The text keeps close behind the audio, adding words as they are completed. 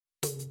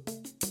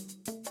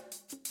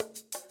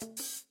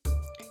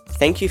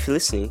Thank you for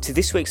listening to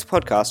this week's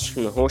podcast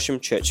from the Horsham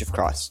Church of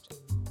Christ.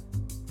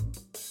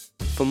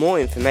 For more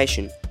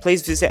information,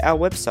 please visit our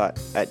website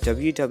at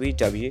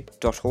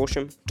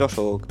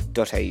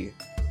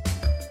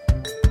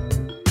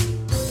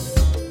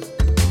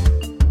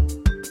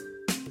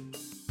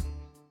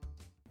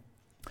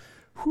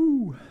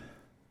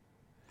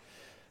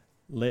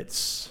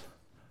Let's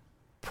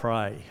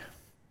pray.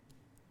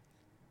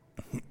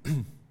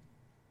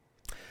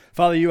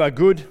 Father, you are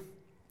good,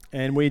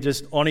 and we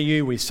just honour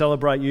you, we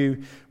celebrate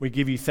you, we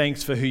give you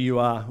thanks for who you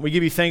are. We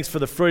give you thanks for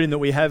the freedom that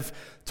we have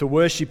to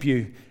worship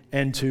you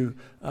and to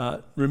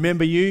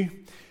remember you.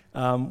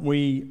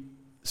 We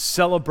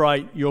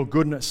celebrate your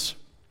goodness.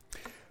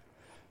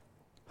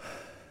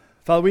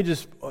 Father, we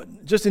just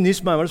in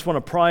this moment, I just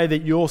want to pray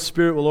that your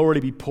Spirit will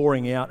already be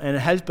pouring out, and it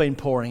has been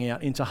pouring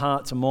out into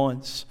hearts and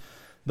minds.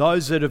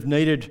 Those that have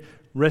needed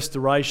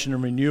restoration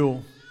and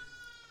renewal,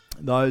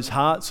 those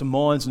hearts and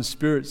minds and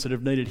spirits that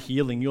have needed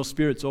healing, your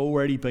Spirit's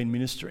already been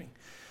ministering.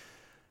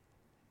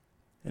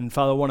 And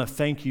Father, I want to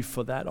thank you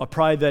for that. I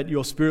pray that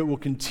your Spirit will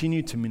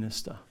continue to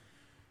minister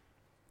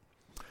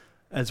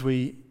as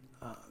we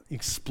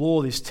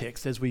explore this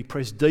text, as we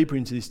press deeper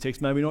into this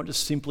text. May we not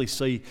just simply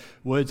see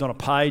words on a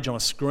page, on a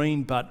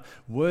screen, but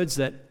words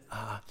that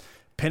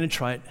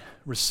penetrate,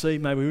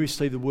 may we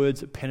receive the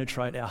words that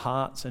penetrate our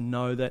hearts and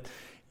know that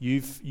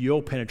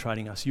you're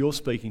penetrating us, you're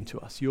speaking to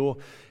us, you're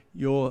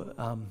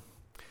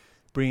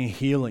bringing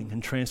healing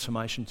and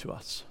transformation to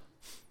us.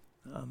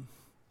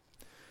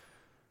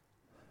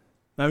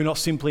 May we not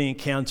simply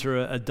encounter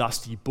a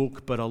dusty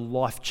book, but a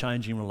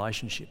life-changing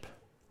relationship.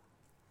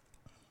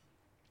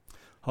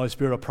 Holy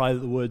Spirit, I pray that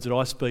the words that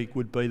I speak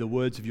would be the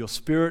words of your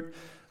Spirit,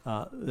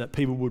 that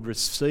people would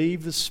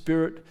receive the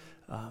Spirit,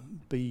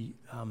 be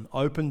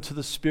open to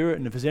the Spirit,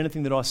 and if there's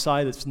anything that I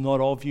say that's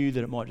not of you,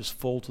 that it might just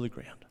fall to the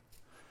ground.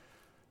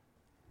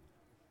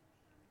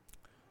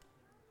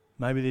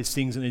 Maybe there's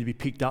things that need to be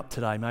picked up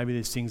today. Maybe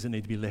there's things that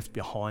need to be left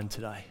behind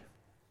today.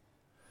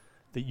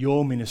 That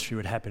your ministry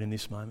would happen in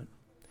this moment.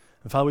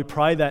 And Father, we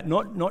pray that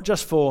not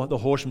just for the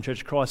Horsham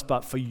Church of Christ,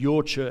 but for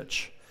your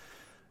church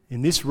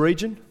in this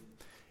region,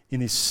 in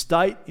this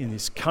state, in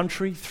this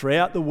country,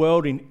 throughout the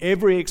world, in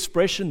every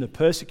expression, the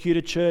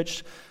persecuted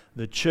church,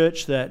 the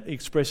church that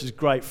expresses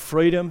great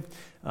freedom.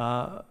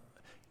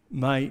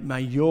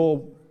 May your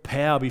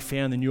power be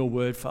found in your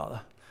word,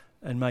 Father.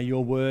 And may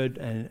your word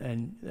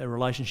and a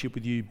relationship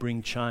with you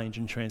bring change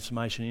and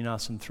transformation in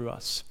us and through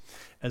us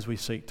as we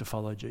seek to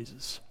follow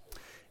Jesus.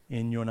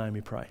 In your name we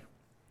pray.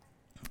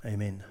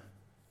 Amen.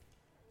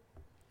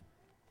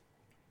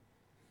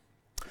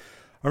 I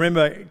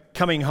remember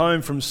coming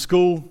home from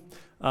school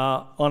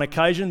on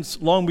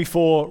occasions, long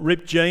before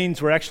ripped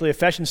jeans were actually a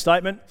fashion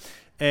statement.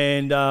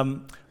 And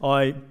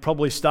I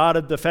probably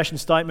started the fashion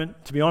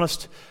statement, to be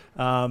honest.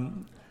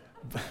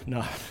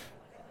 No.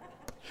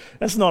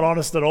 That's not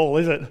honest at all,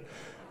 is it?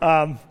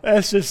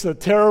 That's just a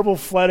terrible,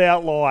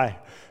 flat-out lie.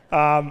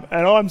 And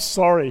I'm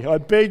sorry. I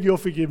beg your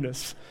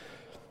forgiveness.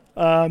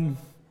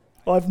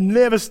 I've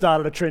never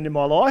started a trend in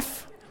my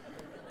life.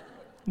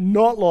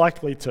 Not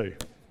likely to.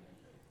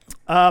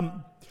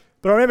 But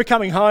I remember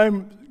coming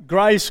home,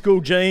 grey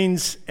school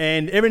jeans,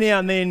 and every now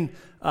and then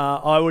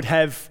I would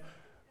have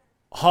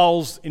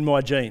holes in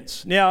my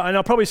jeans. Now, and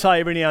I'll probably say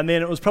every now and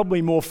then, it was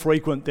probably more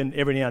frequent than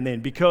every now and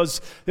then,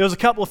 because there was a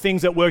couple of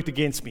things that worked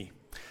against me.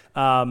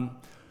 I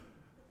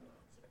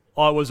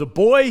was a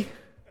boy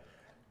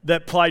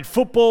that played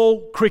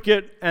football,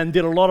 cricket, and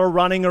did a lot of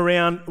running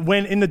around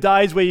when in the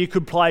days where you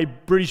could play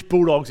British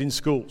Bulldogs in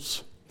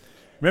schools.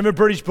 Remember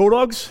British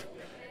Bulldogs?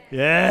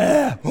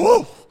 Yeah.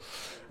 Woo!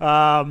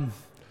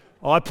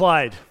 I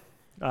played.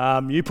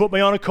 You put me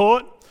on a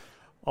court,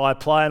 I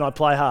play, and I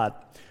play hard.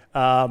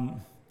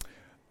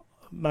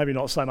 Maybe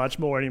not so much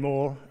more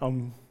anymore.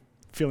 I'm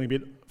feeling a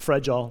bit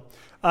fragile.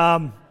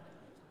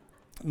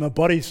 My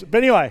body's... But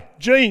anyway,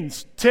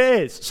 jeans,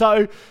 tears.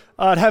 So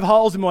I'd have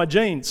holes in my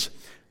jeans.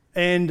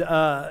 And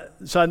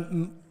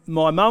so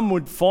my mum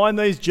would find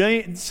these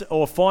jeans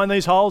or find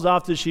these holes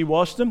after she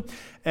washed them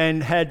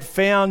and had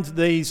found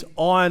these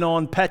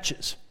iron-on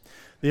patches.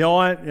 The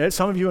iron... Yeah,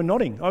 some of you are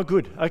nodding. Oh,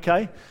 good.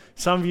 Okay.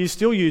 Some of you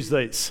still use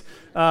these.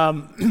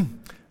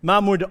 Mum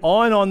would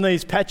iron on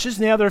these patches.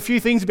 Now, there are a few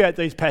things about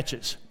these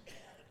patches.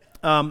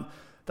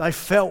 They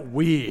felt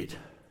weird.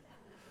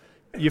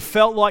 You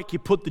felt like you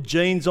put the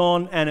jeans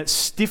on and it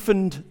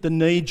stiffened the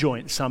knee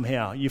joint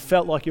somehow. You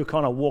felt like you were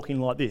kind of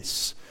walking like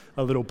this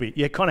a little bit.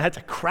 You kind of had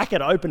to crack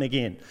it open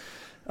again.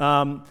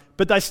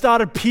 But they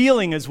started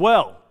peeling as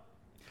well.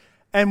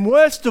 And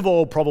worst of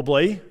all,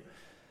 probably,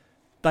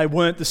 they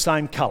weren't the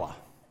same colour.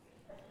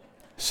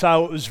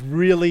 So it was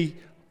really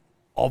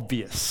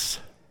obvious.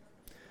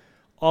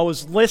 I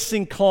was less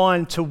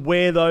inclined to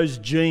wear those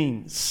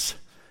jeans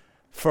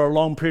for a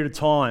long period of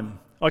time.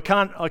 I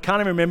can't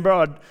even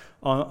remember.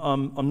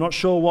 I'm not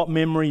sure what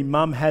memory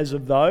Mum has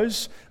of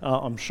those.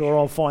 I'm sure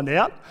I'll find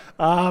out.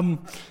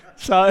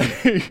 So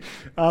I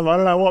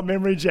don't know what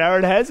memory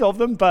Jared has of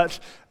them, but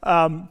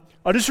I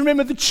just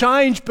remember the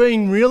change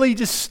being really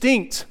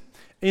distinct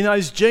in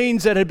those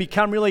jeans that had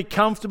become really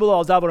comfortable. I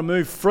was able to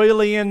move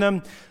freely in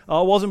them.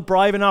 I wasn't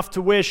brave enough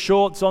to wear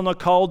shorts on the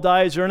cold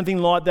days or anything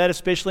like that,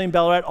 especially in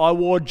Ballarat. I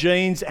wore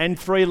jeans and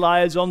 3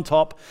 layers on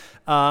top.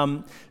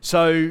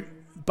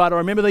 But I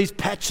remember these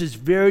patches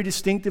very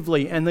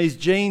distinctively, and these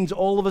jeans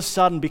all of a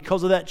sudden,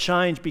 because of that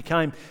change,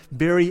 became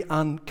very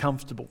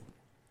uncomfortable.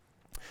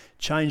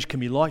 Change can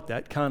be like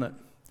that, can't it?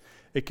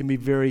 It can be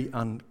very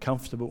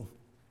uncomfortable.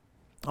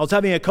 I was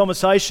having a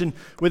conversation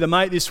with a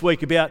mate this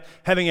week about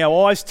having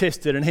our eyes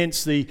tested, and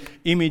hence the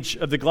image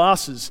of the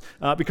glasses,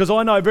 because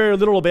I know very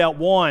little about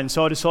wine,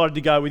 so I decided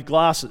to go with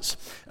glasses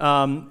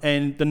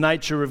and the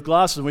nature of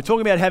glasses. And we're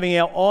talking about having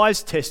our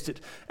eyes tested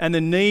and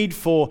the need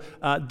for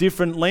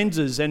different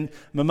lenses, and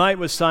my mate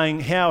was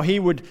saying how he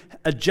would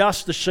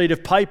adjust the sheet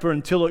of paper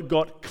until it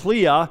got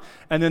clear,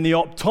 and then the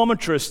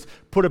optometrist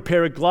put a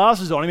pair of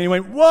glasses on him, and he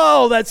went,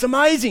 "Whoa, that's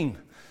amazing!"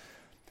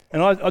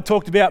 And I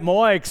talked about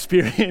my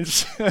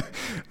experience.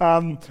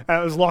 And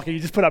it was lucky, he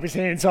just put up his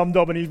hand, so I'm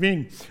dobbing him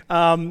in.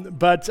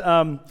 But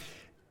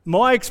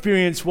my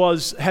experience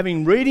was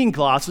having reading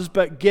glasses,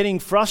 but getting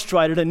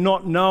frustrated and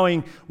not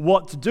knowing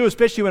what to do,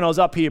 especially when I was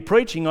up here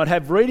preaching. I'd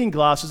have reading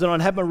glasses, and I'd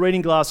have my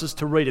reading glasses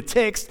to read a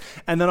text,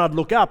 and then I'd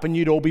look up and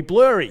you'd all be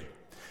blurry.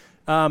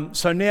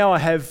 So now I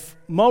have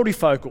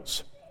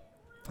multifocals,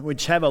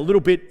 which have a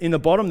little bit in the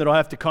bottom that I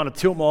have to kind of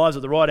tilt my eyes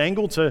at the right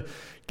angle to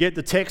get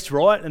the text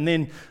right, and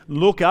then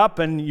look up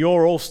and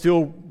you're all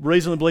still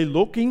reasonably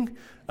looking,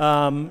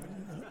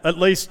 at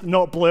least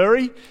not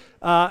blurry.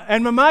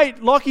 And my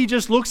mate, Lockie,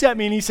 just looks at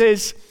me and he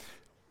says,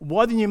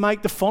 "Why didn't you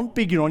make the font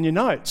bigger on your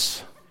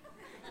notes?"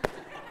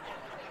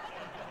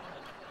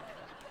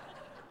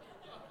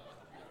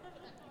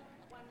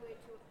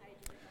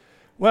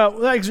 Well,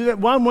 that's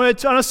one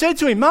word. And I said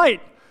to him,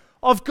 "Mate,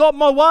 I've got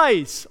my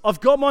ways,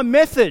 I've got my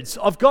methods,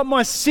 I've got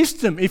my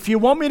system. If you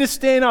want me to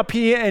stand up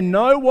here and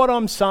know what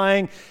I'm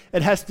saying,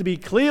 it has to be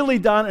clearly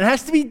done. It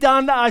has to be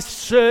done a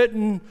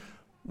certain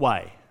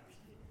way."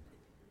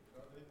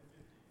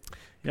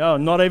 Yeah,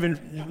 not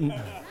even...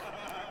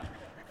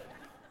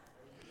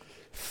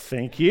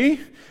 Thank you.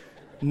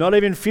 Not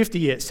even 50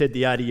 yet, said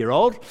the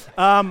 80-year-old.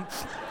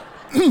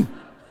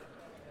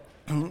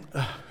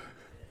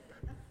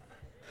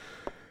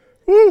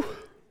 Woo!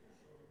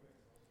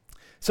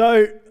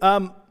 So,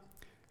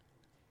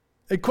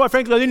 quite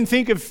frankly, I didn't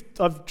think of...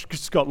 I've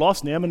just got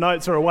lost now. My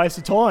notes are a waste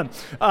of time.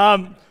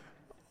 I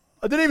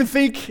didn't even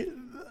think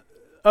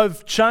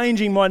of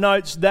changing my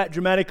notes that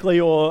dramatically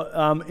or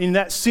in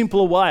that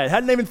simpler way. I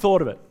hadn't even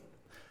thought of it.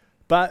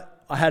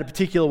 But I had a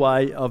particular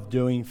way of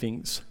doing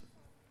things.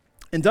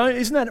 And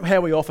isn't that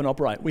how we often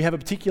operate? We have a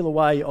particular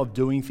way of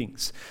doing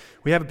things.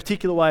 We have a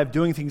particular way of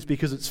doing things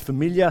because it's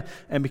familiar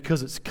and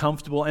because it's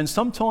comfortable. And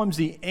sometimes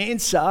the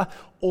answer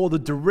or the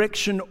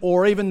direction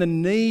or even the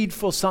need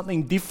for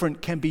something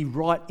different can be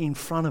right in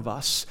front of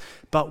us,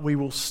 but we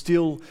will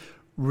still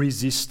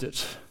resist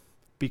it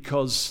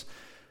because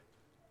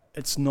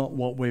it's not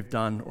what we've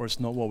done or it's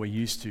not what we're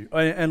used to.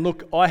 And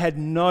look, I had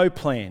no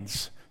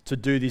plans to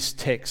do this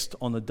text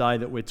on the day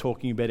that we're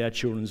talking about our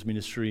children's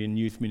ministry and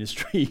youth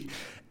ministry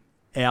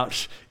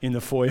out in the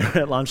foyer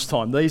at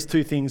lunchtime. These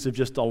two things have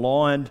just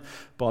aligned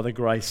by the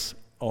grace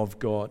of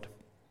God.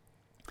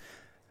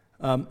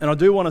 And I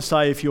do want to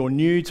say, if you're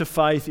new to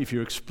faith, if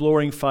you're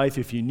exploring faith,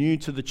 if you're new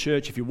to the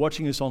church, if you're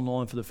watching us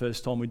online for the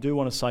first time, we do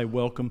want to say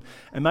welcome.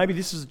 And maybe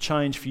this is a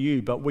change for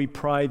you, but we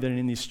pray that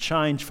in this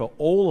change for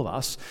all of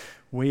us,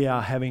 we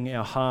are having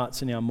our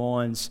hearts and our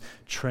minds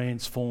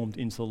transformed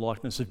into the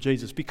likeness of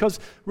Jesus. Because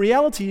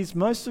reality is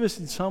most of us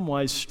in some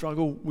ways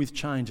struggle with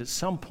change at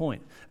some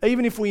point.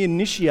 Even if we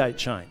initiate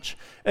change,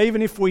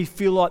 even if we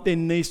feel like there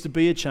needs to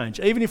be a change,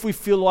 even if we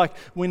feel like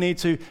we need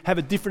to have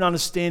a different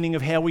understanding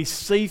of how we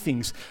see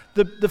things,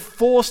 the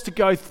force to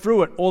go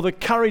through it, or the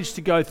courage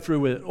to go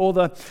through it, or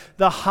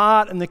the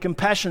heart and the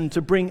compassion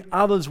to bring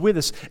others with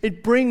us,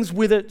 it brings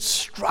with it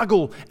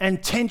struggle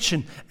and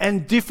tension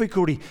and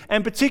difficulty,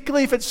 and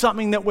particularly if it's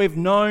something that we've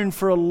known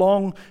for a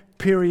long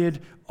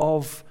period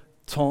of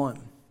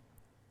time.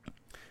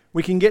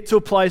 We can get to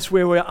a place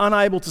where we're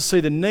unable to see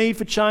the need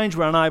for change,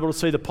 we're unable to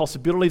see the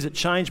possibilities that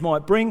change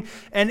might bring,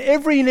 and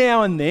every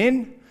now and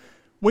then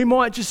we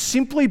might just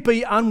simply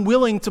be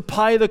unwilling to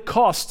pay the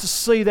cost to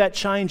see that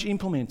change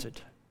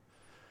implemented.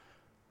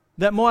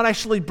 That might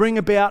actually bring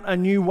about a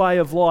new way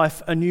of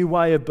life, a new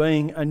way of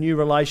being, a new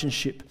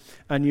relationship,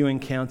 a new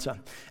encounter.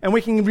 And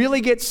we can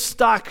really get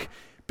stuck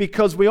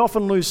because we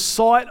often lose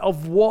sight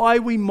of why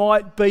we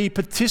might be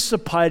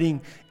participating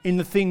in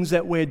the things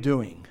that we're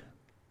doing.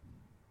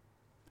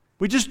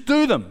 We just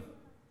do them.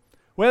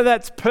 Whether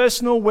that's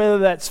personal, whether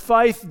that's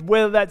faith,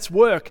 whether that's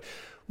work.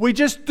 We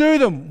just do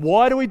them.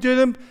 Why do we do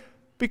them?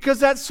 Because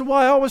that's the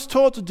way I was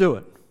taught to do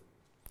it.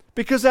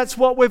 Because that's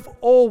what we've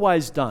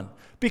always done.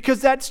 Because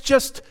that's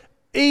just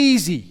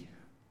easy.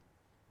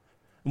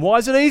 And why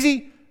is it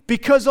easy?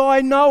 Because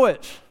I know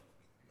it.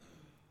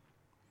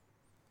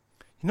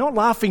 You're not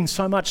laughing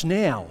so much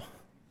now.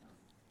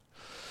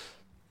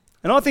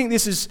 And I think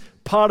this is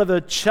part of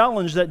the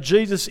challenge that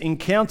Jesus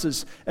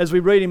encounters as we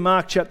read in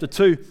Mark chapter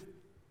 2.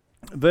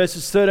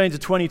 verses 13 to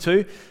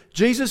 22,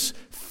 Jesus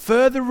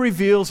further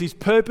reveals his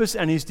purpose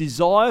and his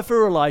desire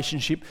for a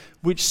relationship,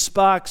 which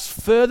sparks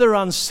further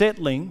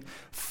unsettling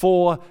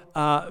for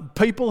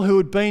people who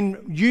had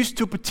been used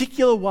to a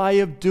particular way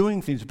of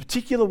doing things, a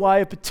particular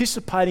way of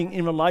participating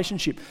in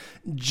relationship.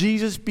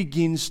 Jesus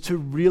begins to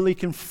really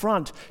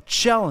confront,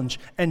 challenge,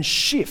 and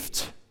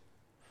shift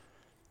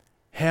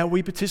how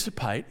we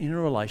participate in a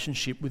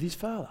relationship with his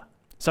Father.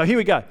 So here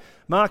we go.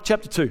 Mark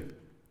chapter 2,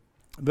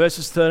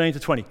 verses 13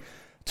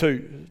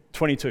 to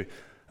 22.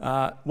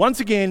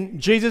 Once again,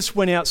 Jesus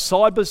went out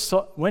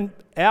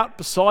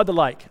beside the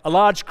lake. A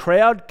large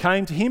crowd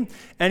came to him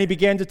and he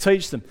began to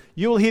teach them.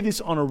 You will hear this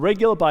on a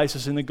regular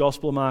basis in the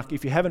Gospel of Mark.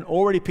 If you haven't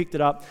already picked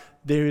it up,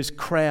 there is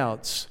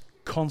crowds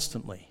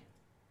constantly.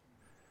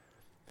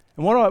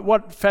 And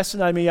what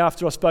fascinated me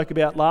after I spoke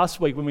about last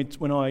week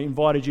when I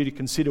invited you to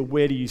consider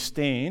where do you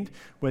stand,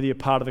 whether you're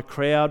part of the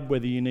crowd,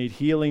 whether you need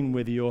healing,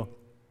 whether you're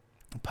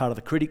part of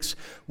the critics,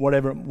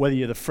 whether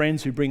you're the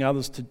friends who bring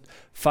others to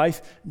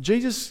faith,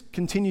 Jesus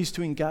continues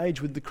to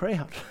engage with the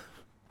crowd.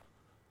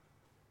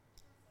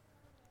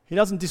 He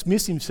doesn't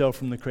dismiss himself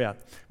from the crowd.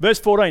 Verse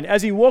 14,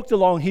 as he walked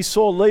along, he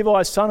saw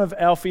Levi, son of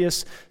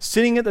Alphaeus,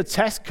 sitting at the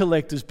tax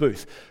collector's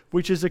booth,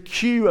 which is a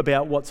cue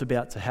about what's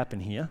about to happen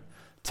here.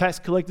 Tax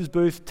collector's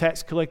booth,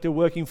 tax collector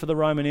working for the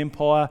Roman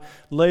Empire,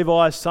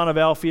 Levi, son of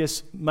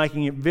Alphaeus,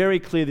 making it very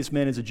clear this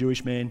man is a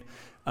Jewish man,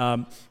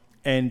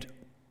 and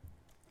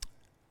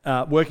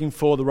working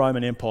for the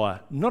Roman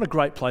Empire. Not a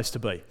great place to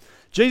be.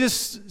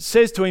 Jesus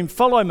says to him,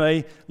 follow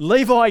me.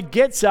 Levi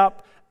gets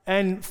up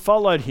and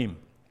followed him.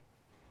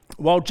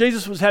 While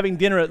Jesus was having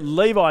dinner at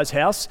Levi's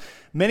house,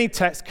 many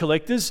tax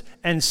collectors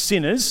and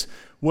sinners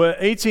were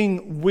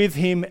eating with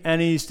him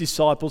and his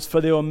disciples, for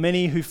there were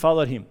many who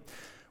followed him.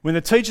 When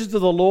the teachers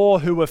of the law,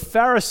 who were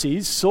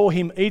Pharisees, saw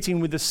him eating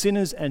with the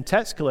sinners and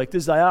tax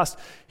collectors, they asked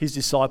his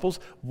disciples,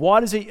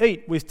 why does he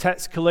eat with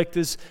tax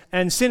collectors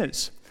and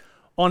sinners?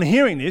 On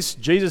hearing this,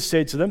 Jesus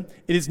said to them,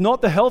 it is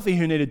not the healthy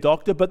who need a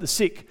doctor, but the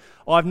sick.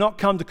 I have not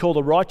come to call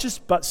the righteous,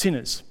 but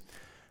sinners.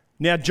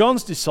 Now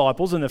John's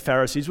disciples and the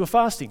Pharisees were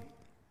fasting.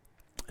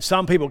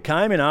 Some people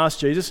came and asked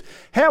Jesus,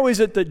 how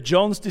is it that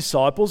John's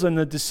disciples and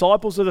the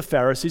disciples of the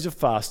Pharisees are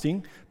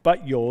fasting,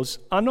 but yours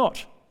are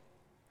not?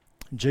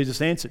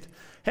 Jesus answered,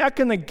 how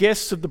can the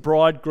guests of the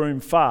bridegroom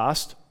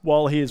fast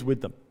while he is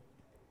with them?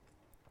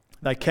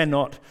 They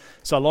cannot,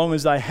 so long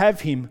as they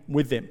have him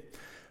with them.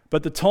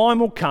 But the time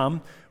will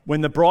come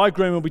when the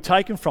bridegroom will be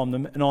taken from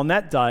them, and on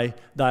that day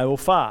they will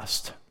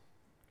fast.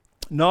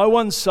 No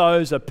one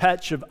sews a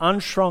patch of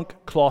unshrunk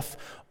cloth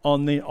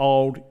on the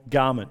old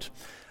garment.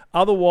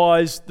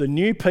 Otherwise, the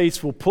new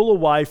piece will pull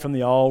away from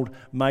the old,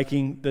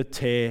 making the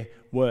tear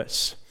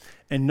worse.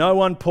 And no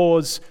one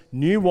pours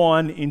new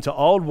wine into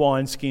old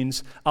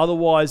wineskins,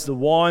 otherwise the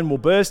wine will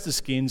burst the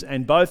skins,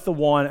 and both the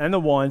wine and the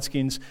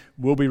wineskins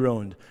will be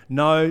ruined.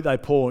 No, they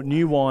pour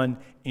new wine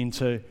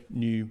into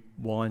new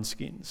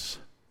wineskins.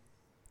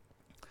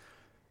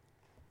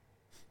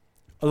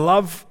 I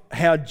love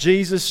how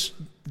Jesus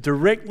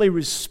directly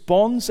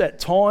responds at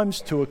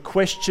times to a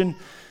question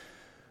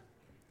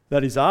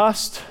that is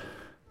asked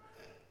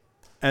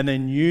and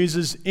then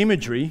uses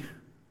imagery,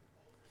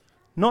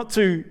 not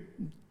to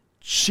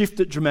shift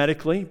it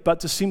dramatically, but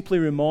to simply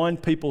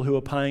remind people who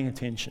are paying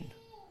attention.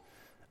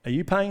 Are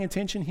you paying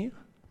attention here?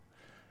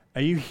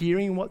 Are you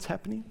hearing what's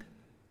happening?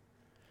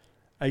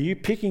 Are you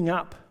picking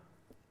up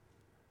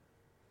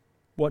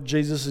what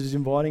Jesus is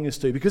inviting us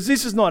to? Because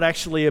this is not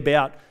actually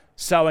about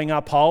sewing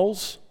up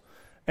holes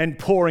and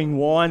pouring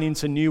wine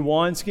into new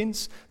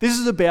wineskins. This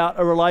is about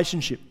a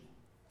relationship.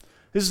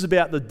 This is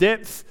about the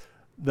depth,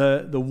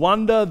 the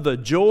wonder, the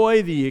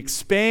joy, the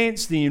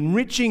expanse, the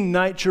enriching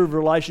nature of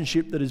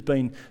relationship that has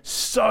been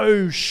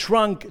so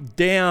shrunk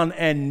down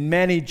and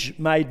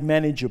made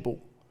manageable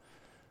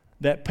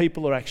that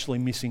people are actually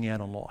missing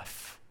out on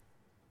life.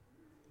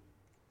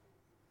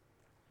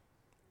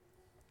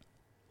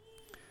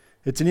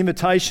 It's an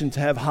invitation to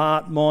have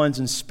heart, minds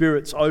and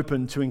spirits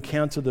open to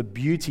encounter the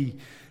beauty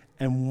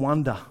and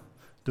wonder,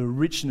 the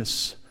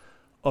richness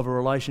of a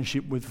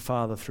relationship with the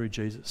Father through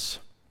Jesus.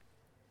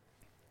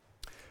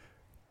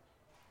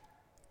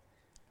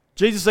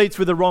 Jesus eats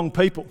with the wrong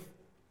people.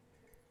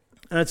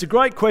 And it's a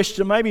great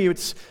question. Maybe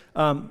it's,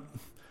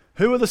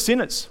 who are the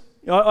sinners?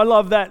 I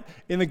love that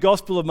in the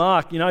Gospel of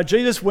Mark. You know,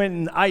 Jesus went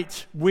and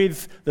ate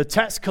with the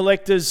tax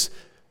collectors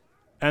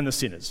and the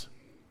sinners.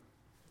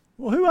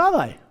 Well, who are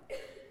they?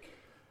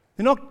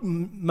 They're not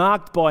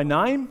marked by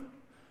name,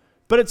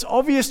 but it's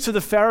obvious to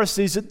the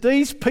Pharisees that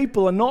these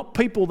people are not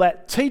people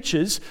that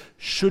teachers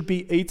should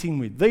be eating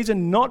with. These are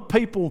not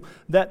people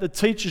that the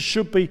teachers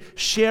should be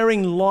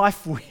sharing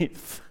life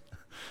with.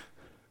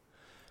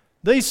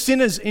 These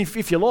sinners,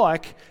 if you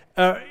like,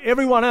 are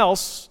everyone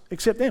else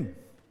except them.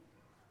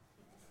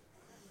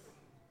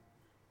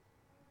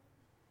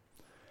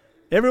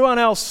 Everyone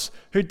else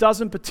who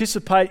doesn't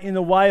participate in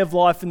the way of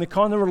life, in the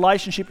kind of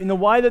relationship, in the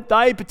way that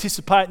they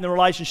participate in the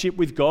relationship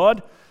with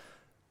God,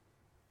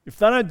 if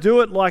they don't do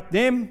it like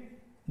them,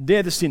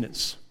 they're the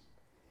sinners.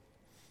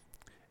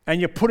 And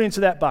you're put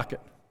into that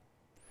bucket.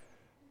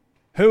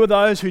 Who are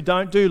those who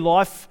don't do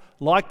life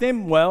like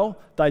them? Well,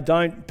 they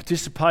don't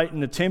participate in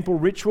the temple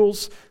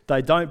rituals.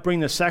 They don't bring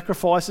the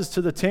sacrifices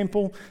to the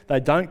temple. They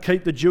don't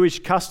keep the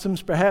Jewish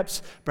customs,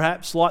 perhaps.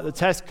 Perhaps like the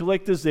tax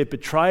collectors, they've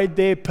betrayed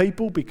their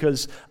people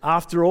because,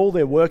 after all,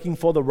 they're working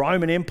for the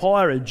Roman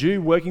Empire, a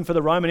Jew working for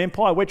the Roman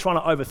Empire. We're trying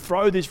to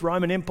overthrow this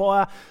Roman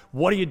Empire.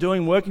 What are you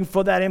doing working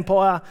for that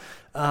empire?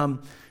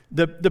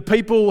 The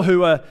people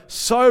who are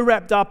so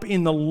wrapped up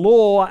in the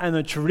law and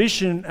the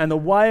tradition and the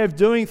way of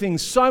doing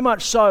things, so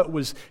much so it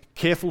was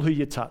careful who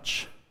you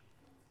touch.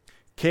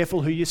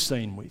 Careful who you're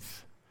seen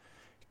with.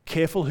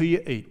 Careful who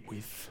you eat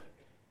with.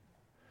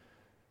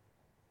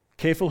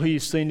 Careful who you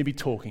seem to be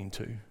talking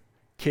to.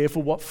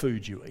 Careful what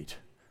food you eat.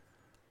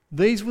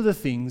 These were the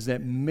things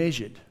that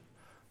measured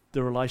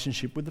the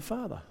relationship with the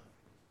Father.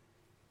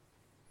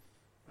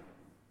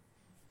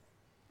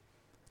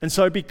 And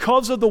so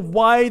because of the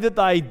way that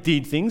they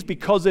did things,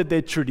 because of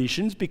their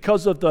traditions,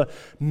 because of the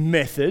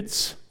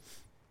methods,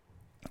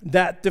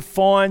 that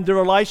defined the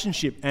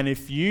relationship. And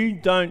if you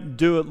don't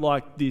do it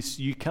like this,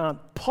 you can't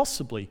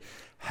possibly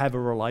have a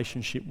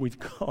relationship with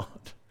God.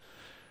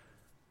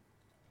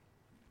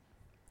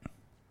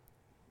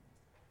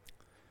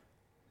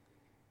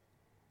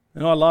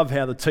 And I love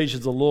how the teachers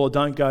of the law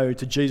don't go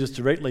to Jesus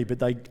directly, but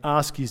they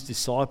ask his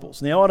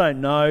disciples. Now, I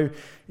don't know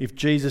if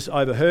Jesus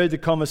overheard the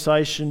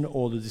conversation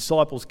or the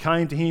disciples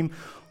came to him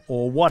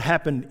or what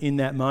happened in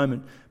that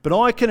moment. But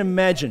I can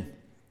imagine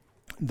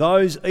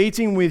those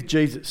eating with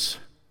Jesus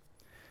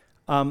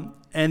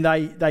and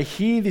they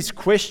hear this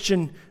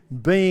question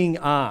being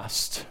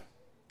asked.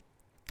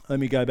 Let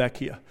me go back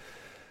here.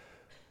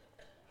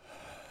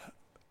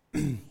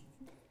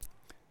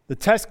 The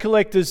tax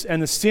collectors and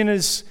the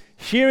sinners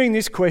hearing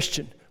this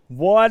question,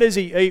 why does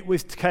he eat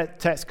with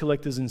tax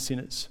collectors and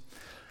sinners?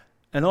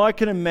 And I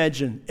can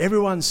imagine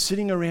everyone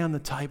sitting around the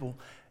table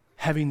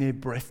having their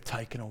breath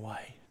taken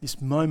away. This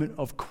moment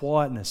of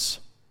quietness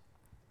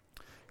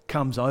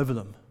comes over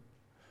them.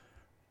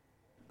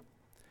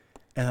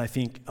 And they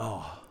think,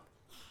 oh,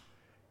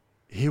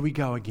 here we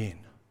go again.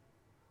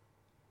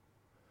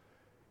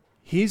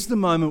 Here's the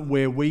moment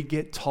where we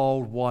get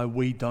told why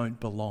we don't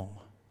belong.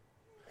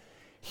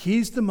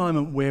 Here's the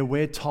moment where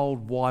we're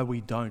told why we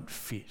don't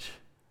fit.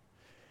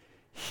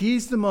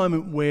 Here's the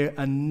moment where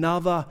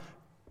another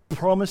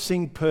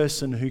promising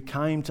person who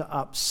came to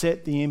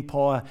upset the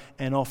empire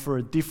and offer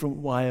a different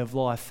way of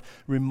life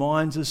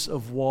reminds us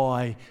of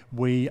why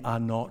we are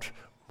not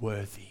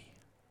worthy.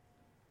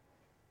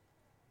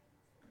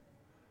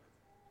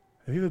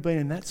 Have you ever been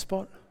in that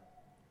spot?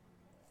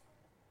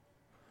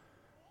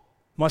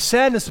 My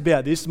sadness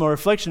about this, my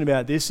reflection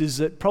about this, is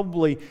that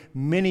probably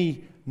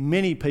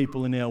many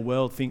people in our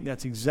world think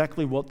that's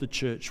exactly what the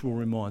church will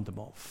remind them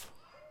of.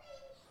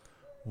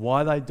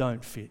 Why they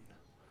don't fit,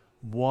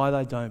 why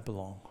they don't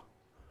belong,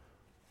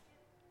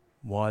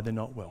 why they're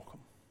not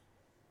welcome.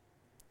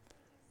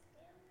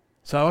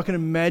 So I can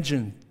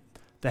imagine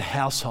the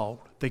household,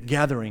 the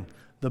gathering,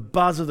 the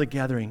buzz of the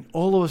gathering,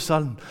 all of a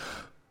sudden,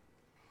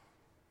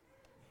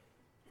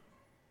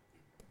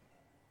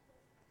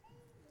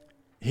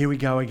 here we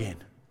go again.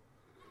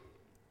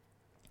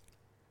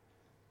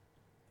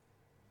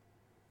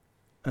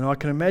 And I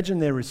can imagine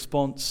their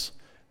response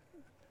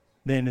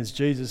then as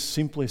Jesus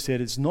simply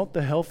said, it's not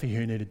the healthy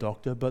who need a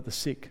doctor, but the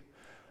sick.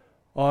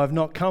 I have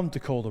not come to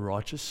call the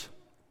righteous,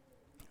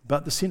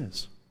 but the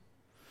sinners.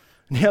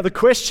 Now the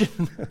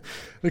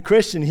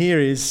question here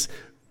is,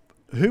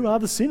 who are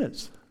the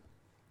sinners?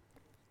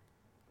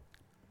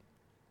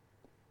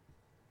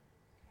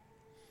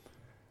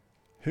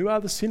 Who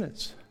are the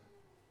sinners?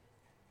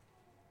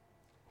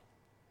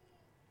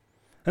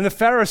 And the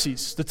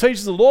Pharisees, the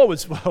teachers of the law,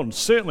 was, well,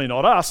 certainly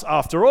not us.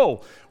 After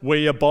all,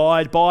 we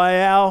abide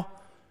by our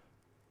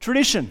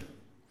tradition.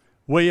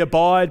 We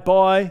abide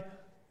by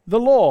the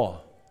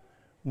law.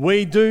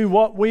 We do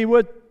what we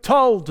were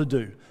told to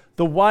do,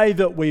 the way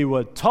that we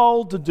were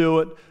told to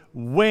do it,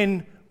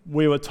 when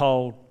we were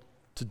told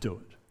to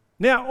do it.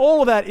 Now,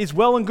 all of that is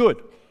well and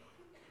good.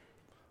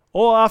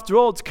 After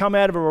all, it's come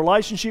out of a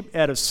relationship,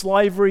 out of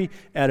slavery,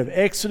 out of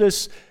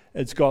Exodus.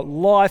 It's got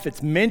life,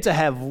 it's meant to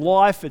have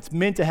life, it's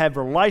meant to have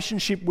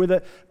relationship with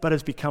it, but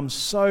it's become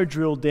so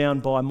drilled down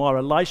by my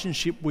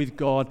relationship with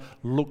God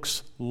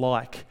looks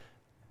like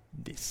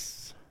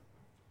this.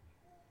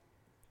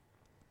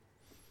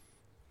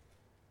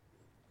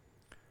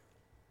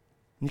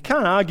 You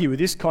can't argue with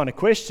this kind of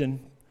question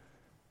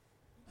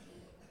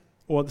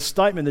or the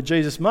statement that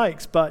Jesus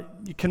makes, but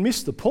you can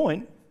miss the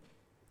point.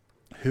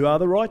 Who are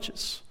the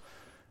righteous?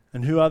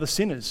 And who are the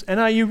sinners?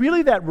 And are you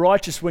really that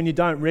righteous when you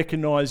don't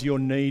recognise your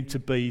need to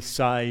be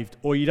saved,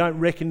 or you don't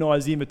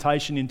recognise the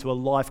invitation into a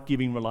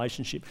life-giving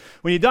relationship?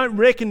 When you don't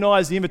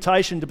recognise the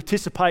invitation to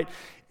participate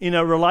in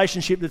a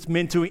relationship that's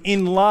meant to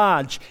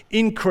enlarge,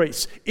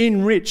 increase,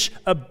 enrich,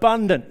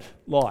 abundant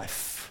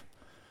life?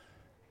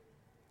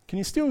 Can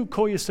you still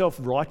call yourself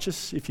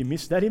righteous if you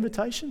miss that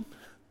invitation?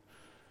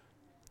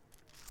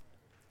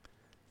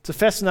 It's a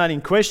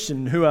fascinating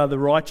question, who are the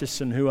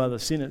righteous and who are the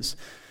sinners?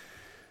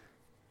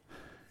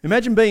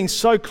 Imagine being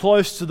so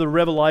close to the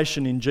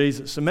revelation in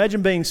Jesus.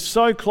 Imagine being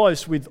so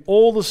close with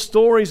all the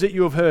stories that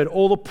you have heard,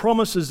 all the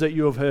promises that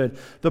you have heard,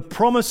 the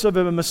promise of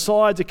a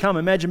Messiah to come.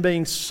 Imagine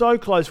being so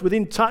close,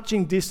 within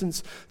touching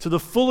distance to the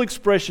full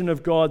expression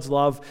of God's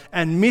love,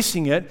 and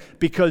missing it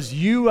because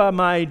you are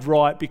made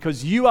right,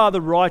 because you are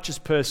the righteous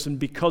person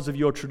because of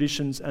your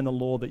traditions and the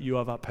law that you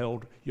have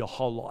upheld your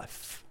whole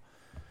life.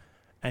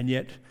 And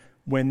yet,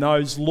 when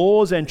those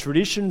laws and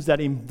traditions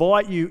that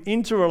invite you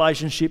into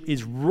relationship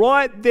is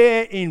right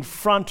there in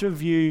front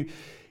of you,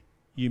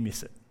 you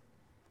miss it.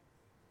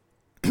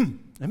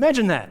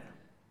 Imagine that.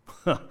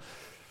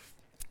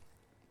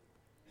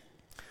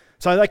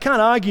 So they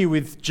can't argue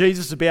with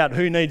Jesus about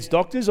who needs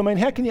doctors. I mean,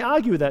 how can you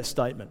argue with that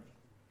statement?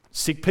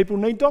 Sick people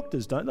need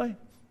doctors, don't they?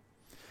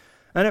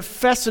 And it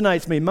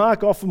fascinates me.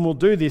 Mark often will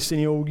do this, and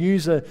he'll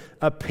use a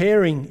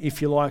pairing,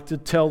 if you like, to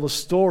tell the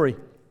story.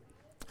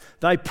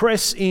 They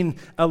press in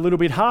a little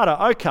bit harder.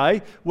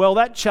 Okay, well,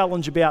 that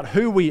challenge about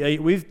who we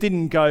eat with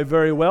didn't go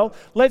very well.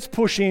 Let's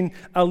push in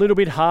a little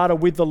bit harder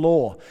with the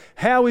law.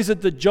 How is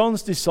it that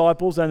John's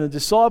disciples and the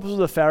disciples of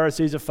the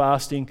Pharisees are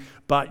fasting,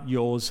 but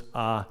yours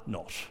are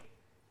not?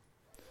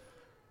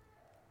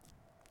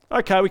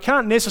 Okay, we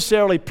can't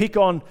necessarily pick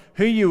on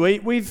who you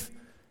eat with,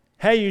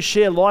 how you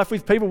share life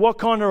with people, what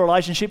kind of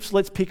relationships.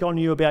 Let's pick on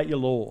you about your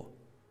law.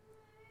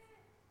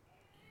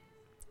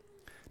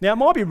 Now, it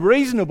might be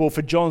reasonable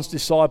for John's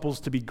disciples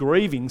to be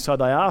grieving, so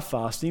they are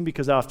fasting,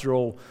 because after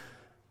all,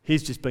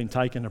 he's just been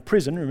taken to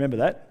prison. Remember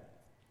that?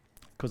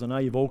 Because I know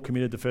you've all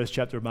committed the first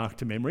chapter of Mark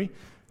to memory.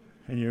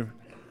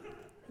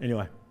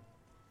 Anyway.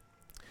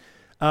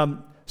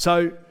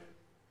 So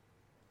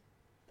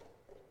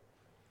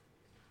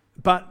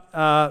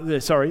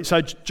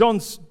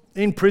John's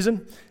in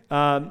prison.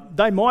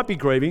 They might be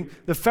grieving.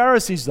 The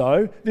Pharisees,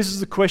 though, this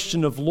is a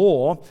question of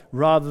law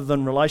rather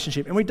than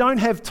relationship. And we don't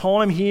have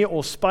time here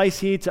or space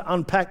here to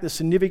unpack the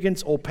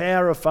significance or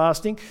power of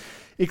fasting,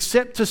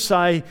 except to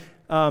say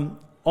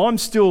I'm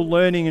still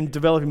learning and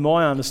developing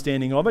my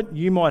understanding of it.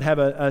 You might have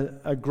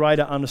a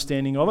greater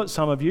understanding of it,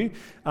 some of you.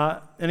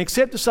 And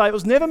except to say it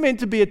was never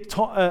meant to be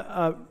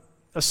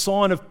a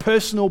sign of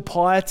personal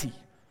piety.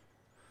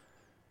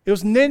 It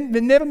was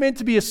never meant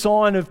to be a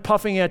sign of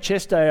puffing our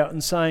chest out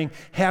and saying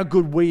how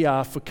good we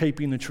are for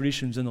keeping the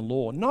traditions and the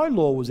law. No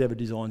law was ever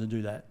designed to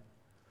do that.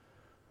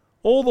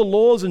 All the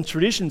laws and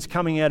traditions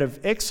coming out of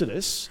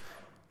Exodus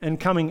and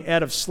coming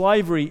out of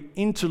slavery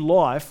into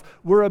life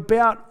were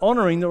about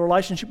honouring the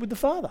relationship with the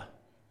Father.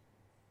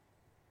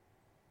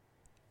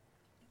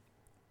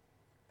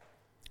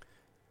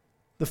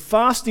 The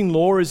fasting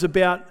law is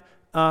about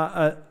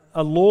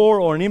a law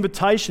or an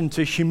invitation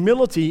to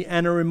humility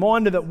and a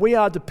reminder that we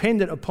are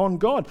dependent upon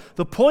God.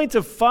 The point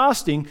of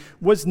fasting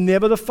was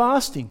never the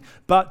fasting,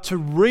 but to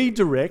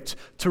redirect,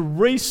 to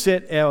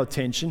reset our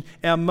attention,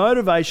 our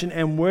motivation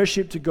and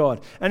worship to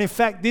God. And in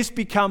fact, this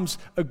becomes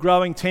a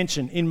growing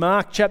tension. In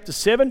Mark chapter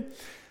 7,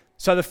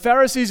 so the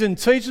Pharisees and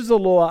teachers of the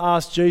law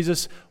asked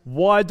Jesus,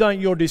 "Why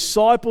don't your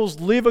disciples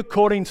live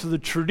according to the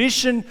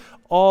tradition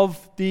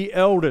of the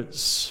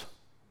elders?"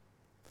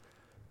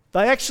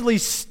 They actually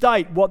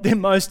state what they're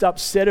most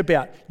upset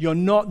about. You're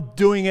not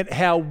doing it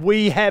how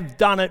we have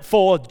done it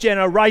for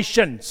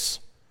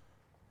generations.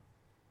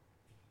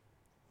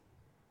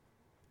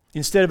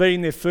 Instead of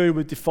eating their food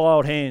with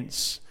defiled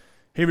hands,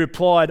 he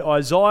replied,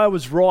 "Isaiah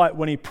was right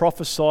when he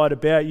prophesied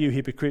about you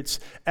hypocrites,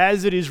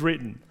 as it is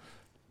written."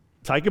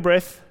 Take a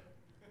breath.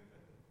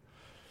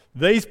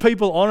 "These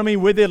people honour me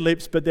with their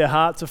lips, but their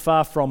hearts are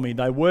far from me.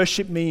 They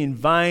worship me in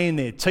vain.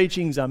 Their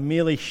teachings are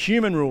merely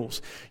human rules."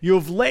 You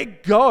have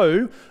let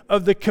go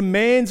of the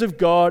commands of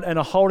God and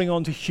are holding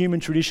on to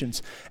human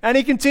traditions. And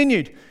he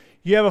continued,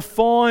 "You have a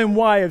fine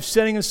way of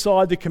setting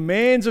aside the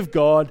commands of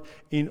God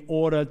in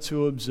order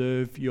to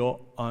observe your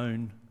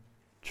own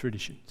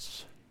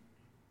traditions."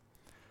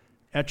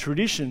 Our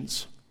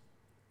traditions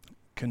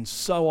can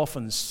so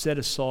often set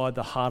aside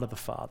the heart of the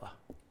Father.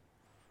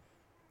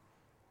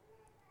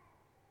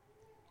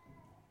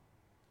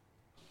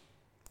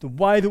 The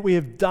way that we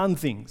have done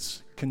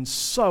things can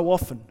so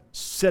often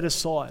set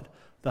aside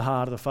the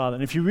heart of the Father.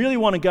 And if you really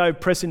want to go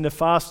press into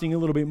fasting a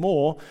little bit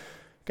more,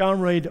 go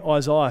and read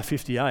Isaiah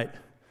 58.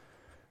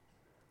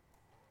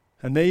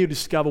 And there you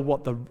discover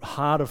what the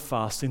heart of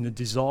fasting, the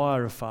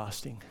desire of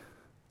fasting,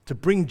 to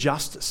bring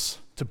justice,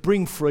 to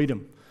bring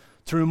freedom,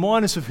 to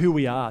remind us of who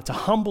we are, to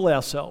humble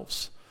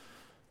ourselves,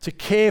 to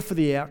care for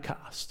the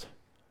outcast.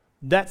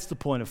 That's the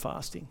point of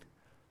fasting.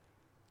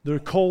 They're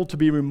called to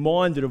be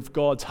reminded of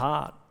God's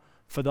heart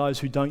for those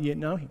who don't yet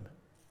know him.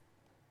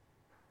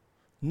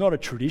 Not a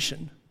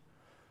tradition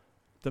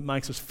that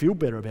makes us feel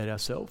better about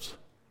ourselves.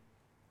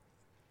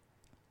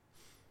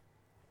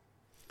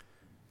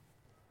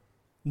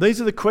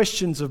 These are the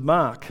questions of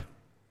Mark.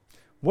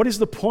 What is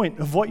the point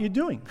of what you're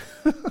doing?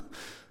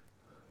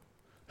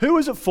 Who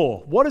is it for?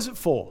 What is it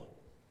for?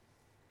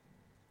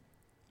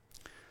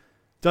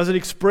 Does it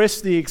express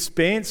the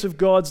expanse of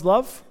God's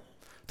love?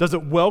 Does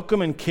it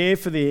welcome and care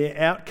for the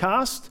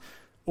outcast?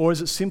 Or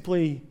is it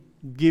simply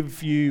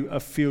give you a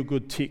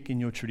feel-good tick in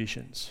your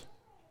traditions?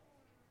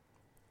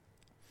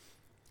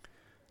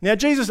 Now,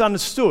 Jesus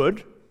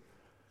understood,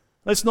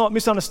 let's not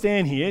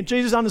misunderstand here,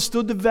 Jesus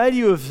understood the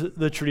value of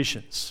the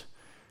traditions.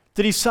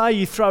 Did he say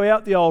you throw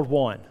out the old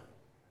wine?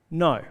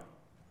 No.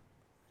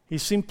 He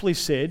simply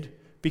said,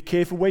 be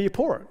careful where you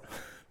pour it.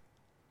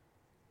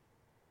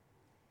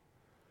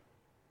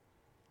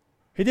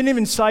 He didn't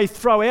even say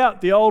throw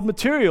out the old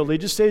material. He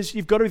just says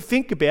you've got to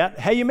think about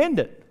how you mend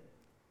it.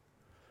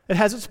 It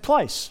has its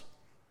place.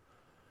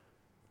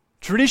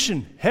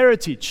 Tradition,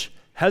 heritage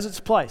has its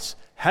place,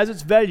 has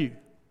its value.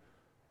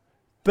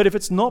 But if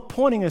it's not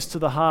pointing us to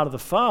the heart of the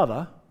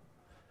Father,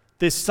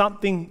 there's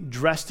something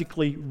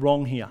drastically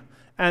wrong here.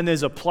 And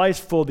there's a place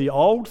for the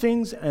old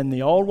things and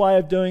the old way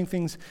of doing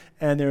things,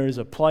 and there is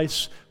a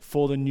place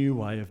for the new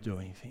way of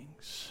doing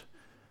things.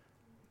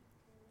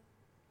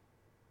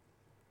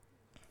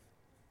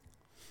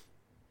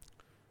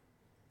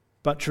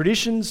 But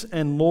traditions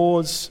and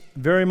laws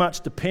very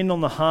much depend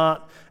on the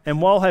heart,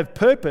 and while have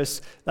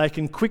purpose, they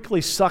can quickly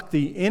suck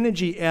the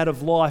energy out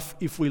of life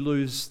if we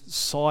lose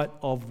sight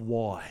of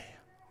why.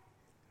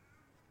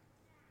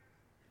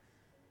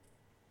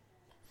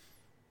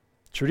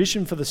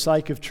 Tradition for the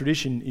sake of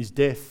tradition is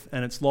death,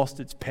 and it's lost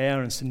its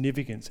power and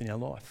significance in our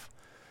life.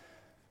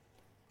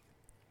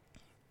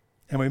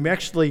 And we're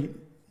actually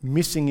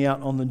missing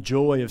out on the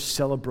joy of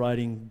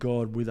celebrating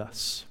God with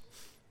us.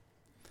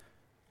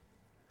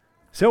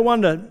 So I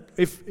wonder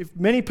if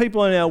many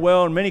people in our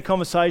world and many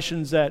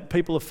conversations that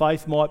people of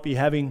faith might be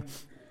having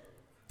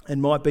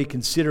and might be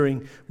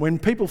considering, when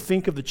people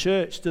think of the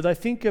church, do they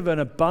think of an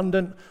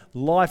abundant,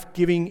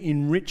 life-giving,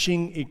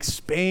 enriching,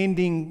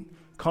 expanding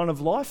kind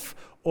of life?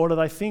 Or do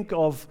they think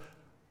of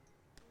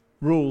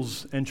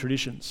rules and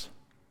traditions?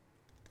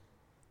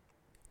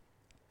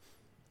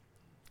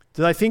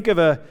 Do they think of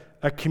a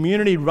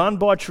community run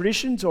by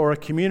traditions or a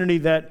community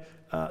that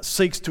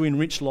seeks to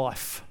enrich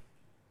life?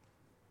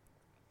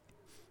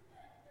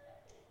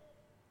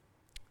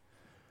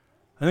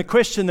 And the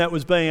question that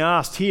was being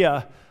asked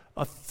here,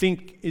 I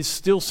think, is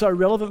still so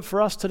relevant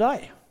for us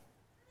today.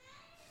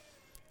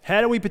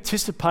 How do we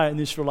participate in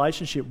this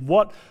relationship?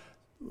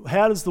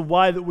 How does the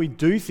way that we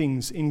do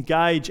things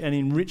engage and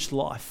enrich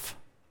life?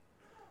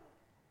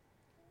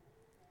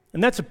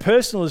 And that's a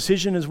personal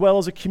decision as well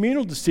as a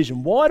communal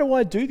decision. Why do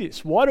I do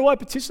this? Why do I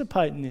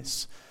participate in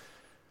this?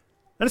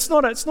 And it's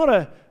not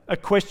a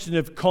question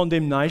of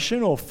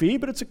condemnation or fear,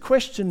 but it's a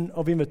question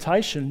of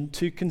invitation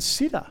to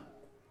consider.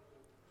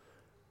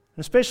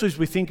 And especially as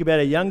we think about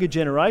our younger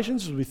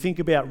generations, as we think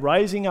about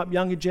raising up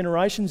younger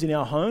generations in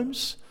our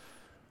homes,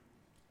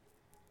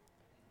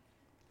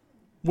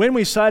 when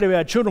we say to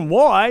our children,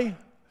 why?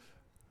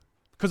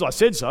 Because I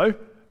said so,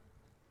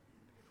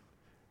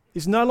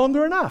 is no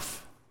longer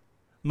enough,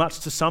 much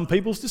to some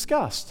people's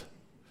disgust.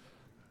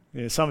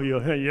 Yeah, some of you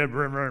are,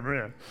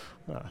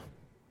 yeah.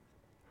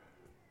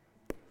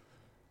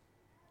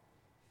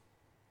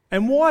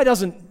 And why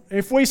doesn't,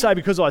 if we say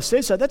because I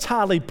said so, that's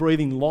hardly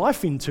breathing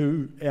life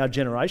into our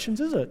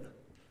generations, is it?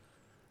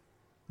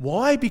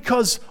 Why?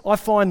 Because I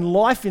find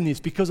life in this,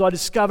 because I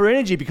discover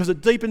energy, because it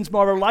deepens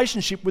my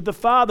relationship with the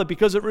Father,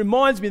 because it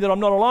reminds me that I'm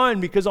not alone,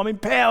 because I'm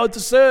empowered to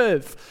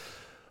serve.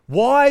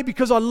 Why?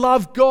 Because I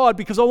love God,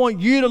 because I want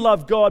you to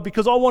love God,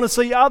 because I want to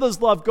see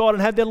others love God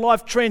and have their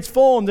life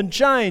transformed and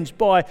changed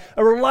by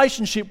a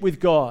relationship with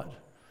God.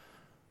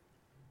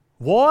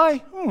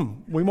 Why?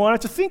 We might have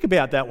to think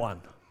about that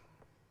one.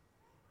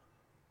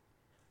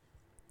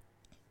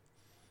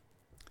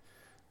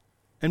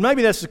 And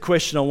maybe that's the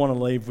question I want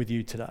to leave with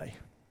you today.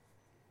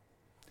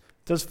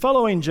 Does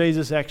following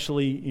Jesus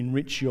actually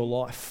enrich your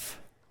life?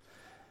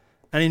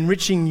 And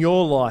enriching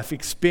your life,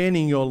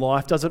 expanding your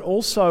life, does it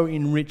also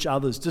enrich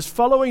others? Does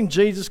following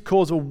Jesus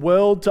cause a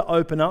world to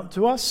open up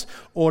to us,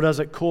 or does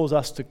it cause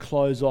us to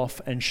close off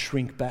and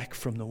shrink back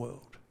from the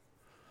world?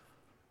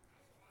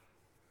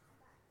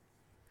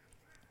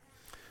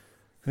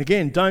 And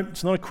again,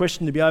 it's not a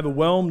question to be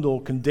overwhelmed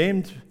or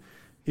condemned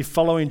if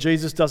following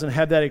Jesus doesn't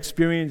have that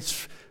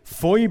experience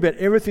for you, but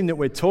everything that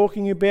we're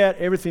talking about,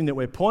 everything that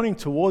we're pointing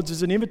towards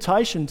is an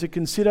invitation to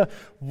consider,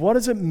 what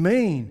does it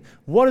mean?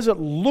 What does it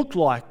look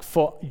like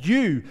for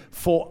you,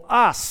 for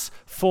us,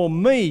 for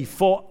me,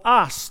 for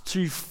us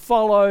to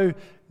follow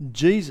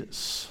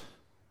Jesus?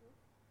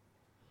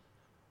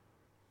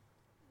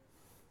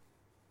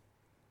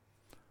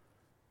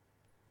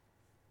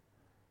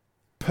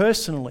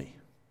 Personally,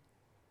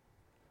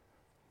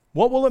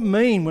 what will it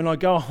mean when I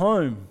go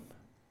home?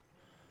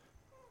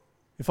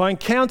 If I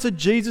encounter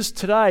Jesus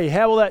today,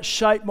 how will that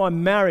shape my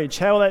marriage?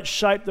 How will that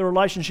shape the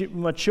relationship with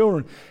my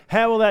children?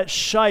 How will that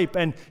shape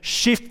and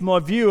shift my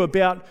view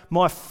about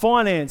my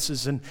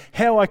finances and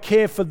how I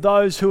care for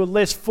those who are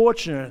less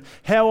fortunate?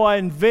 How I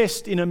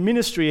invest in a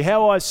ministry?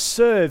 How I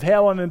serve?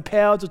 How I'm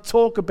empowered to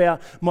talk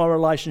about my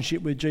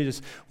relationship with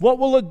Jesus? What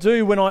will it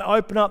do when I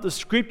open up the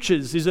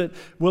Scriptures?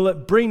 Will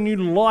it bring new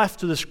life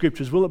to the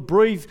Scriptures? Will it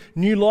breathe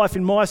new life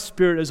in my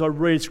spirit as I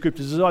read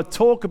Scriptures, as I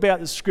talk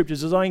about the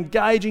Scriptures, as I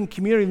engage in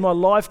community with my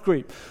life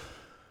group?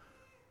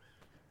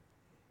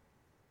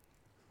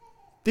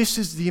 This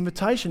is the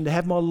invitation to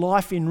have my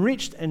life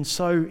enriched, and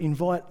so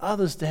invite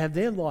others to have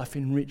their life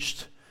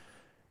enriched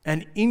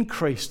and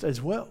increased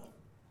as well.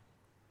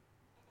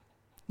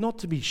 Not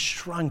to be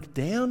shrunk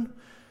down.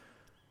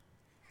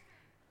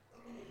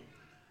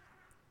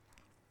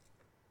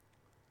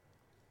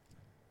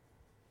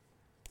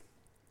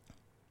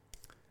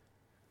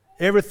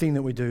 Everything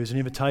that we do is an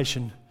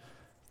invitation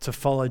to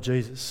follow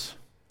Jesus.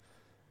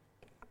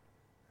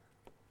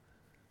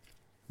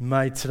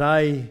 May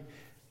today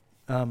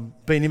be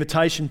an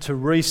invitation to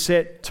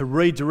reset, to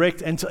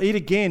redirect, and to eat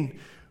again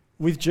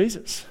with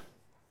Jesus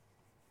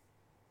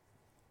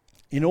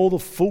in all the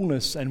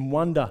fullness and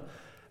wonder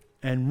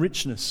and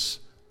richness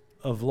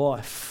of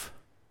life.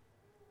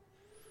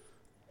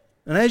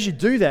 And as you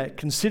do that,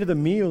 consider the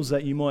meals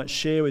that you might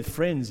share with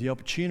friends, the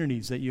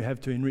opportunities that you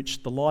have to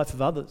enrich the life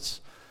of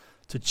others,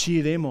 to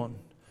cheer them on,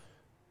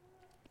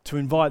 to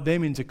invite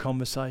them into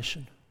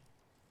conversation.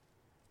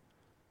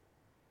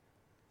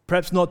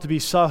 Perhaps not to be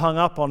so hung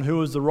up on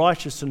who is the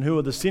righteous and who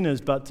are the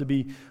sinners, but to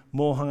be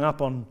more hung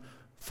up on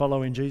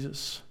following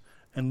Jesus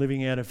and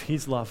living out of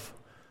his love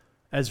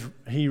as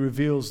he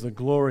reveals the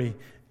glory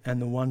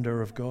and the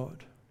wonder of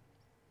God.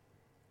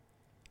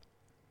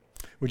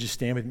 Would you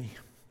stand with me?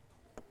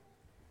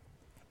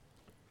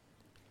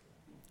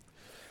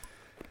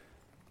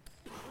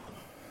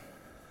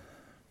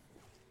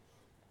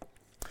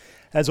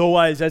 As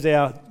always, as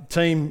our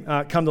team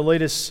come to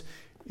lead us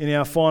in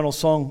our final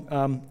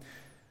song,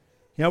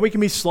 we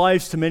can be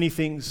slaves to many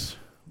things.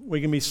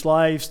 We can be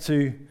slaves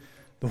to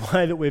the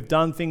way that we've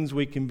done things.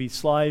 We can be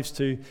slaves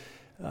to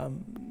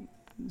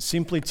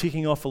simply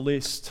ticking off a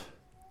list.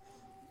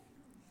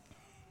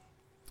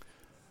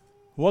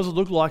 What does it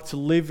look like to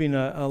live in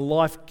a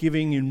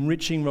life-giving,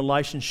 enriching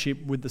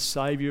relationship with the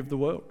Saviour of the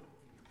world?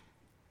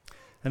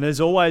 And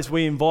as always,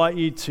 we invite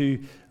you to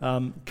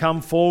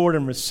come forward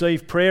and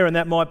receive prayer. And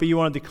that might be you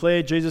want to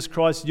declare Jesus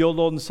Christ your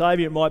Lord and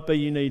Saviour. It might be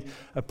you need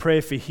a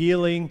prayer for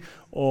healing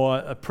or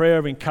a prayer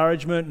of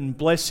encouragement and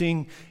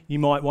blessing. You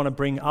might want to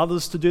bring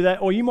others to do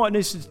that. Or you might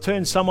need to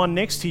turn someone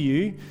next to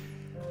you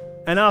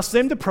and ask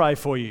them to pray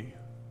for you.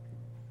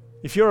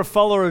 If you're a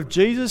follower of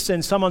Jesus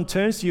and someone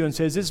turns to you and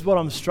says, this is what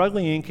I'm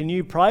struggling in, can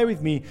you pray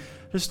with me?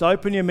 Just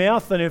open your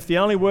mouth, and if the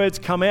only words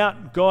come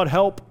out, God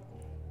help,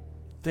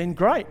 then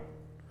great.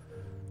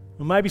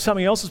 Or maybe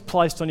something else is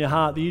placed on your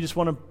heart that you just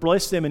want to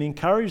bless them and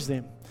encourage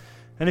them.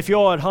 And if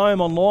you're at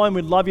home online,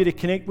 we'd love you to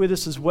connect with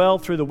us as well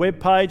through the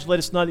webpage. Let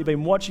us know that you've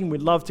been watching.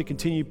 We'd love to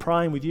continue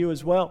praying with you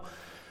as well.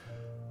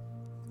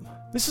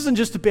 This isn't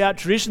just about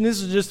tradition.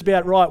 This is just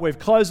about, right, we've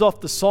closed off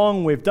the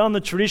song, we've done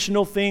the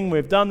traditional thing,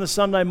 we've done the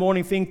Sunday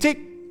morning thing, tick.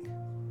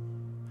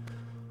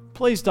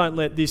 Please don't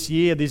let this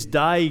year, this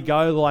day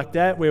go like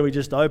that, where we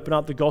just open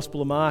up the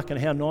Gospel of Mark, and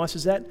how nice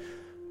is that?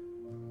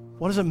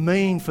 What does it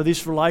mean for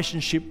this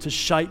relationship to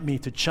shape me,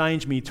 to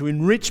change me, to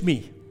enrich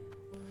me,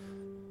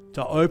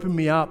 to open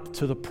me up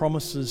to the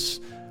promises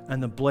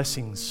and the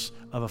blessings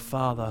of a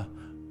Father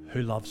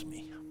who loves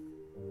me?